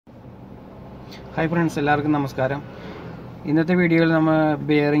Hi friends, എല്ലാവർക്കും നമസ്കാരം. ഇന്നത്തെ വീഡിയോയിൽ നമ്മൾ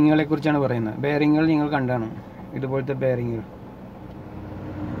ബെയറിങ്ങുകളെ കുറിച്ചാണ് പറയുന്നത്. ബെയറിങ്ങുകൾ നിങ്ങൾ കണ്ടാണ്, ഇതുപോലത്തെ ബെയറിങ്ങുകൾ.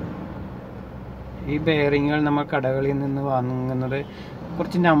 ഈ ബെയറിങ്ങുകൾ നമ്മൾ കടകളിൽ നിന്ന് വാങ്ങുന്നത്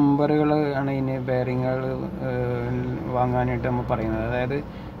കുറച്ച് നമ്പറുകൾ ആണ് ഇതിന് ബെയറിങ്ങുകൾ വാങ്ങാനായിട്ട് നമ്മൾ പറയുന്നത്. അതായത്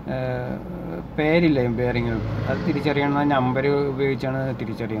പേരില്ല ബെയറിങ്ങുകൾ, അത് തിരിച്ചറിയണമെന്ന നമ്പർ ഉപയോഗിച്ചാണ്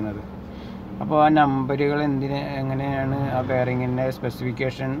തിരിച്ചറിയുന്നത്. അപ്പോൾ ആ നമ്പറുകൾ എങ്ങനെയാണ് ആ ബെയറിങ്ങിൻ്റെ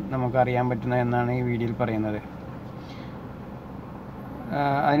സ്പെസിഫിക്കേഷൻ നമുക്ക് അറിയാൻ പറ്റുന്നത് എന്നാണ് ഈ വീഡിയോയിൽ പറയുന്നത്.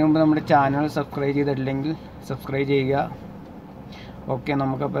 അതിനു മുമ്പ് നമ്മുടെ ചാനൽ സബ്സ്ക്രൈബ് ചെയ്തിട്ടില്ലെങ്കിൽ സബ്സ്ക്രൈബ് ചെയ്യുക. ഓക്കെ,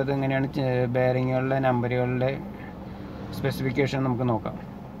 നമുക്കപ്പോൾ ഇതെങ്ങനെയാണ് ബെയറിങ്ങുകളുടെ നമ്പറുകളുടെ സ്പെസിഫിക്കേഷൻ നമുക്ക് നോക്കാം.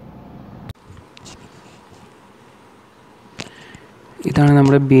 ഇതാണ്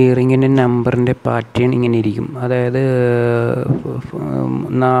നമ്മുടെ ബിയറിങ്ങിൻ്റെ നമ്പറിൻ്റെ പാറ്റേൺ. ഇങ്ങനെ ഇരിക്കും. അതായത്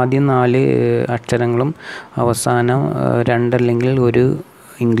ആദ്യം 4 അക്ഷരങ്ങളും അവസാനം 2 അല്ലെങ്കിൽ 1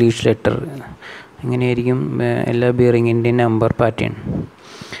 ഇംഗ്ലീഷ് ലെറ്റർ. ഇങ്ങനെയായിരിക്കും എല്ലാ ബിയറിങ്ങിൻ്റെയും നമ്പർ പാറ്റേൺ.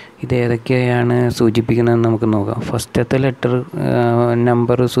 ഇതേതൊക്കെയാണ് സൂചിപ്പിക്കുന്നതെന്ന് നമുക്ക് നോക്കാം. ഫസ്റ്റത്തെ ലെറ്റർ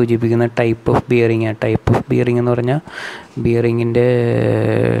നമ്പർ സൂചിപ്പിക്കുന്ന type of bearing. Type of bearing എന്ന് പറഞ്ഞാൽ ബിയറിങ്ങിൻ്റെ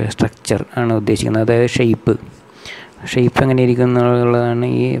സ്ട്രക്ചർ ആണ് ഉദ്ദേശിക്കുന്നത്. അതായത് ഷേപ്പ് എങ്ങനെ ഇരിക്കും എന്നുള്ളതാണ്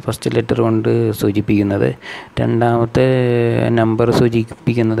ഈ ഫസ്റ്റ് ലെറ്റർ കൊണ്ട് സൂചിപ്പിക്കുന്നത്. രണ്ടാമത്തെ നമ്പർ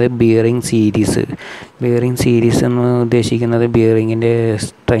സൂചിപ്പിക്കുന്നത് ബിയറിംഗ് സീരീസ്. ബിയറിംഗ് സീരീസ് എന്ന് ഉദ്ദേശിക്കുന്നത് ബിയറിങ്ങിൻ്റെ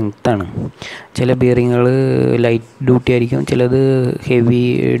സ്ട്രെങ്ത്താണ്. ചില ബിയറിങ്ങുകൾ ലൈറ്റ് ഡ്യൂട്ടി ആയിരിക്കും, ചിലത് ഹെവി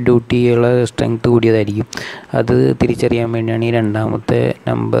ഡ്യൂട്ടിയുള്ള സ്ട്രെങ്ത് കൂടിയതായിരിക്കും. അത് തിരിച്ചറിയാൻ വേണ്ടിയാണ് ഈ രണ്ടാമത്തെ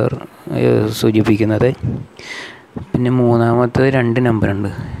നമ്പർ സൂചിപ്പിക്കുന്നത്. പിന്നെ മൂന്നാമത്തെ 2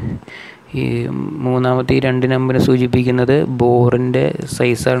 നമ്പറുണ്ട്. ഈ മൂന്നാമത്തെ 2 നമ്പർ സൂചിപ്പിക്കുന്നത് ബോറിൻ്റെ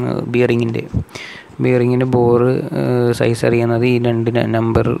സൈസാണ്. ബിയറിങ്ങിൻ്റെ ബോറ് സൈസ് അറിയുന്നത് ഈ 2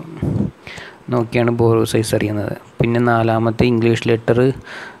 നമ്പർ നോക്കിയാണ് ബോർ സൈസ് അറിയുന്നത്. പിന്നെ നാലാമത്തെ ഇംഗ്ലീഷ് ലെറ്റർ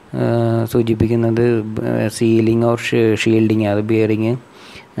സൂചിപ്പിക്കുന്നത് സീലിംഗ് ഓർ ഷീൽഡിങ്. അത് ബിയറിങ്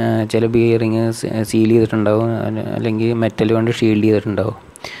ചില ബിയറിങ് സീൽ ചെയ്തിട്ടുണ്ടാവും, അല്ലെങ്കിൽ മെറ്റൽ കൊണ്ട് ഷീൽഡ് ചെയ്തിട്ടുണ്ടാവും.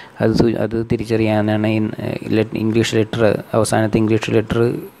 അത് തിരിച്ചറിയാനാണ് ഇംഗ്ലീഷ് ലെറ്റർ, അവസാനത്തെ ഇംഗ്ലീഷ് ലെറ്റർ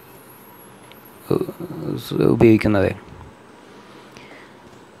ഉപയോഗിക്കുന്നത്.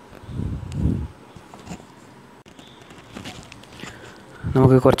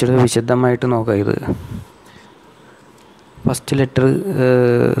 നമുക്ക് കുറച്ചുകൂടി വിശദമായിട്ട് നോക്കാം. ഇത് ഫസ്റ്റ് ലെറ്റർ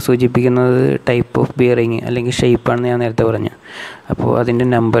സൂചിപ്പിക്കുന്നത് ടൈപ്പ് ഓഫ് ബിയറിങ് അല്ലെങ്കിൽ ഷേപ്പാണെന്ന് ഞാൻ നേരത്തെ പറഞ്ഞു. അപ്പോൾ അതിൻ്റെ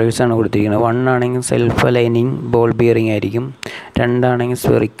നമ്പേഴ്സാണ് കൊടുത്തിരിക്കുന്നത്. 1 ആണെങ്കിൽ സെൽഫ് അലൈനിങ് ബോൾ ബിയറിങ് ആയിരിക്കും. 2 ആണെങ്കിൽ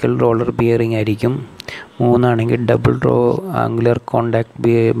സ്ഫെറിക്കൽ റോളർ ബിയറിങ് ആയിരിക്കും. 3 ആണെങ്കിൽ double raw angular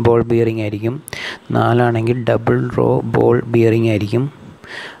contact ball bearing ആയിരിക്കും. 4 ആണെങ്കിൽ ഡബിൾ റോ ബോൾ ബിയറിങ് ആയിരിക്കും.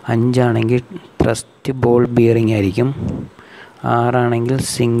 5 ആണെങ്കിൽ ട്രസ്റ്റ് ബോൾ ബിയറിങ് ആയിരിക്കും. 6 ആണെങ്കിൽ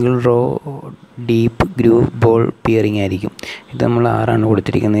single raw deep groove ball bearing ആയിരിക്കും. ഇത് നമ്മൾ 6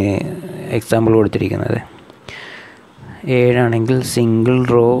 കൊടുത്തിരിക്കുന്നത്, എക്സാമ്പിൾ കൊടുത്തിരിക്കുന്നത്. 7 ആണെങ്കിൽ single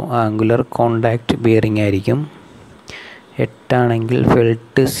raw angular contact bearing ആയിരിക്കും. 8 ആണെങ്കിൽ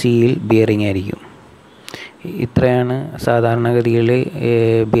ഫെൽറ്റ് സീൽ ബിയറിങ് ആയിരിക്കും. ഇത്രയാണ് സാധാരണഗതിയിൽ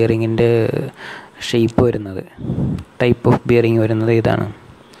ബിയറിങ്ങിൻ്റെ ഷേപ്പ് വരുന്നത്. ടൈപ്പ് ഓഫ് ബിയറിങ് വരുന്നത് ഇതാണ്.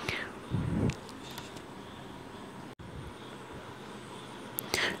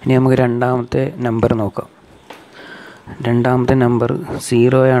 ഇനി നമുക്ക് രണ്ടാമത്തെ നമ്പർ നോക്കാം. രണ്ടാമത്തെ നമ്പർ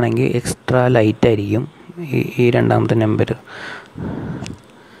 0 ആണെങ്കിൽ എക്സ്ട്രാ ലൈറ്റ് ആയിരിക്കും ഈ രണ്ടാമത്തെ നമ്പർ.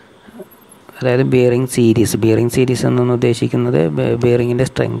 അതായത് ബിയറിംഗ് സീരീസ് എന്നൊന്ന് ഉദ്ദേശിക്കുന്നത് ബിയറിങ്ങിൻ്റെ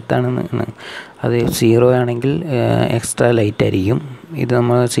സ്ട്രെങ്ത് ആണ്. അത് 0 ആണെങ്കിൽ എക്സ്ട്രാ ലൈറ്റ് ആയിരിക്കും. ഇത്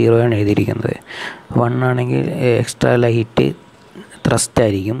നമ്മൾ 0 ആണ് എഴുതിയിരിക്കുന്നത്. 1 ആണെങ്കിൽ എക്സ്ട്രാ ലൈറ്റ് ത്രസ്റ്റ്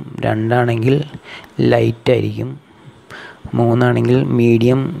ആയിരിക്കും. 2 ആണെങ്കിൽ ലൈറ്റ് ആയിരിക്കും. 3 ആണെങ്കിൽ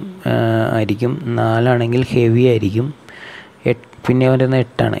മീഡിയം ആയിരിക്കും. 4 ആണെങ്കിൽ ഹെവി ആയിരിക്കും. പിന്നെ വരുന്ന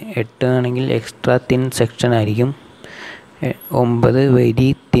 8 ആണ്. 8 ആണെങ്കിൽ എക്സ്ട്രാ തിൻ സെക്ഷൻ ആയിരിക്കും. 9 വെരി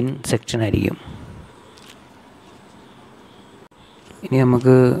തിൻ സെക്ഷൻ ആയിരിക്കും. ഇനി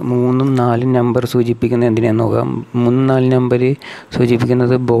നമുക്ക് 3ഉം 4ഉം നമ്പർ സൂചിപ്പിക്കുന്നത് എന്തിനാണെന്ന് നോക്കാം. 3, 4 നമ്പർ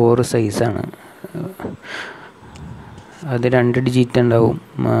സൂചിപ്പിക്കുന്നത് ബോർ സൈസാണ്. അത് 2 ഡിജിറ്റ് ഉണ്ടാവും.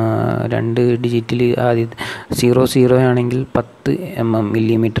 2 ഡിജിറ്റിൽ ആദ്യം 0 ആണെങ്കിൽ 10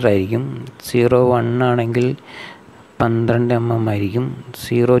 മില്ലിമീറ്റർ ആയിരിക്കും. 01 ആണെങ്കിൽ 12 ആയിരിക്കും.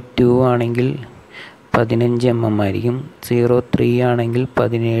 02 ആണെങ്കിൽ 15 ആയിരിക്കും. 03 ആണെങ്കിൽ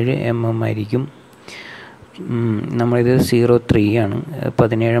 17 ആയിരിക്കും. നമ്മളിത് 03 ആണ്,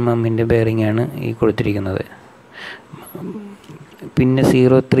 17 ബെയറിംഗ് ആണ് ഈ കൊടുത്തിരിക്കുന്നത്. പിന്നെ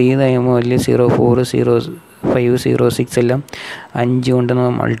 03 കഴിയുമ്പോൾ 04, 05, 06 എല്ലാം 5 കൊണ്ട്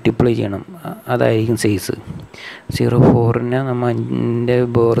നമ്മൾ മൾട്ടിപ്ലൈ ചെയ്യണം. അതായിരിക്കും സൈസ്. 04ന് നമ്മൾ 5ൻ്റെ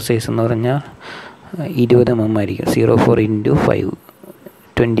ബോർ സൈസ് എന്ന് പറഞ്ഞാൽ 20 ആയിരിക്കും. 04 × 5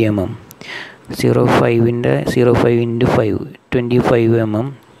 20 mm. 05/5 25 mm.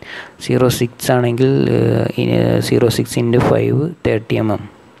 06 ആണെങ്കിൽ 06/5 30 mm.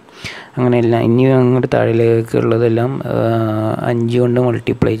 അങ്ങനെയെല്ലാം ഇനി അങ്ങോട്ട് താഴേക്കുള്ളതെല്ലാം 5 കൊണ്ട്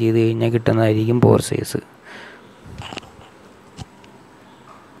മൾട്ടിപ്ലൈ ചെയ്ത് കഴിഞ്ഞാൽ കിട്ടുന്നതായിരിക്കും ബോർ സൈസ്.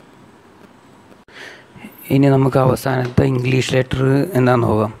 ഇനി നമുക്ക് അവസാനത്തെ ഇംഗ്ലീഷ് ലെറ്റർ എന്താണെന്ന്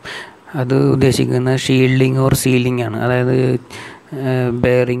നോക്കാം. അത് ഉദ്ദേശിക്കുന്ന ഷീൽഡിങ് ഓർ സീലിംഗ് ആണ്. അതായത്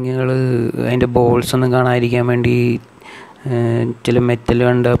ബെയറിങ്ങുകൾ അതിൻ്റെ ബോൾസ് ഒന്നും കാണാതിരിക്കാൻ വേണ്ടി ചില മെറ്റൽ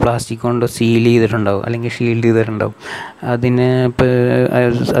കൊണ്ട് പ്ലാസ്റ്റിക് കൊണ്ട് സീൽ ചെയ്തിട്ടുണ്ടാവും, അല്ലെങ്കിൽ ഷീൽഡ് ചെയ്തിട്ടുണ്ടാവും.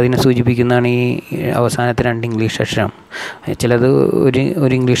 അതിനെ സൂചിപ്പിക്കുന്നതാണ് ഈ അവസാനത്തെ 2 ഇംഗ്ലീഷ് അക്ഷരം. ചിലത്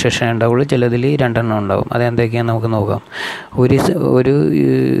ഒരു ഇംഗ്ലീഷ് അക്ഷരം ഉണ്ടാവുള്ളൂ, ചിലതിൽ 2 ഉണ്ടാവും. അതെന്തൊക്കെയാണെന്ന് നമുക്ക് നോക്കാം. ഒരു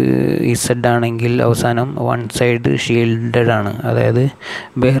ഇസഡ് ആണെങ്കിൽ അവസാനം 1 സൈഡ് ഷീൽഡഡ് ആണ്. അതായത്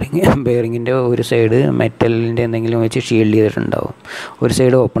ബെയറിങ്ങിൻ്റെ ഒരു സൈഡ് മെറ്റലിൻ്റെ എന്തെങ്കിലും വെച്ച് ഷീൽഡ് ചെയ്തിട്ടുണ്ടാവും, ഒരു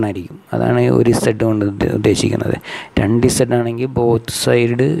സൈഡ് ഓപ്പൺ ആയിരിക്കും. അതാണ് ഒരു ഇസഡ് കൊണ്ട് ഉദ്ദേശിക്കുന്നത്. 2 ഇസഡ് ആണെങ്കിൽ ബോത്ത്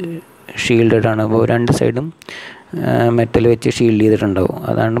സൈഡ് ഷീൽഡഡ് ആണ്. അപ്പോൾ 2 സൈഡും മെറ്റൽ വെച്ച് ഷീൽഡ് ചെയ്തിട്ടുണ്ടാവും.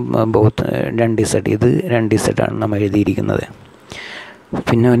 അതാണ് 2 ഇസഡ്. ഇത് 2 ഇസഡ് ആണ് നമ്മൾ എഴുതിയിരിക്കുന്നത്.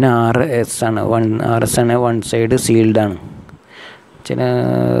 പിന്നെ RS ആണ്. 1 സൈഡ് സീൽഡാണ്. ചില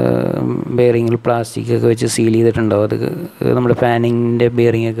ബെയറിങ്ങിൽ പ്ലാസ്റ്റിക്കൊക്കെ വെച്ച് സീൽ ചെയ്തിട്ടുണ്ടാവും. അത് നമ്മുടെ ഫാനിങ്ങിൻ്റെ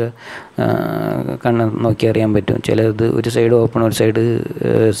ബെയറിങ്ങൊക്കെ കണ്ണ് നോക്കി അറിയാൻ പറ്റും. ചിലത് ഒരു സൈഡ് ഓപ്പൺ, ഒരു സൈഡ്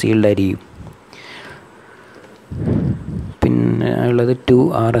സീൽഡായിരിക്കും. പിന്നെ ഉള്ളത്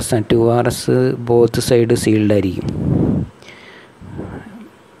 2RS ആണ്. 2RS both side സീൽഡായിരിക്കും.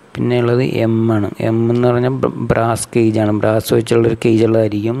 പിന്നെ ഉള്ളത് M ആണ്. M എന്ന് പറഞ്ഞാൽ ബ്രാസ് കേജാണ്. ബ്രാസ് വെച്ചുള്ളൊരു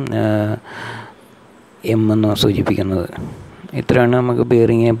കേജുള്ളതായിരിക്കും M എന്ന് സൂചിപ്പിക്കുന്നത്. ഇത്രയാണ് നമുക്ക്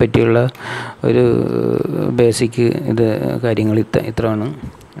ബെയറിങ്ങിനെ പറ്റിയുള്ള ഒരു ബേസിക് കാര്യങ്ങൾ. ഇത്രയാണ്.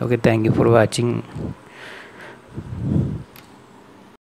 Okay, thank you for watching.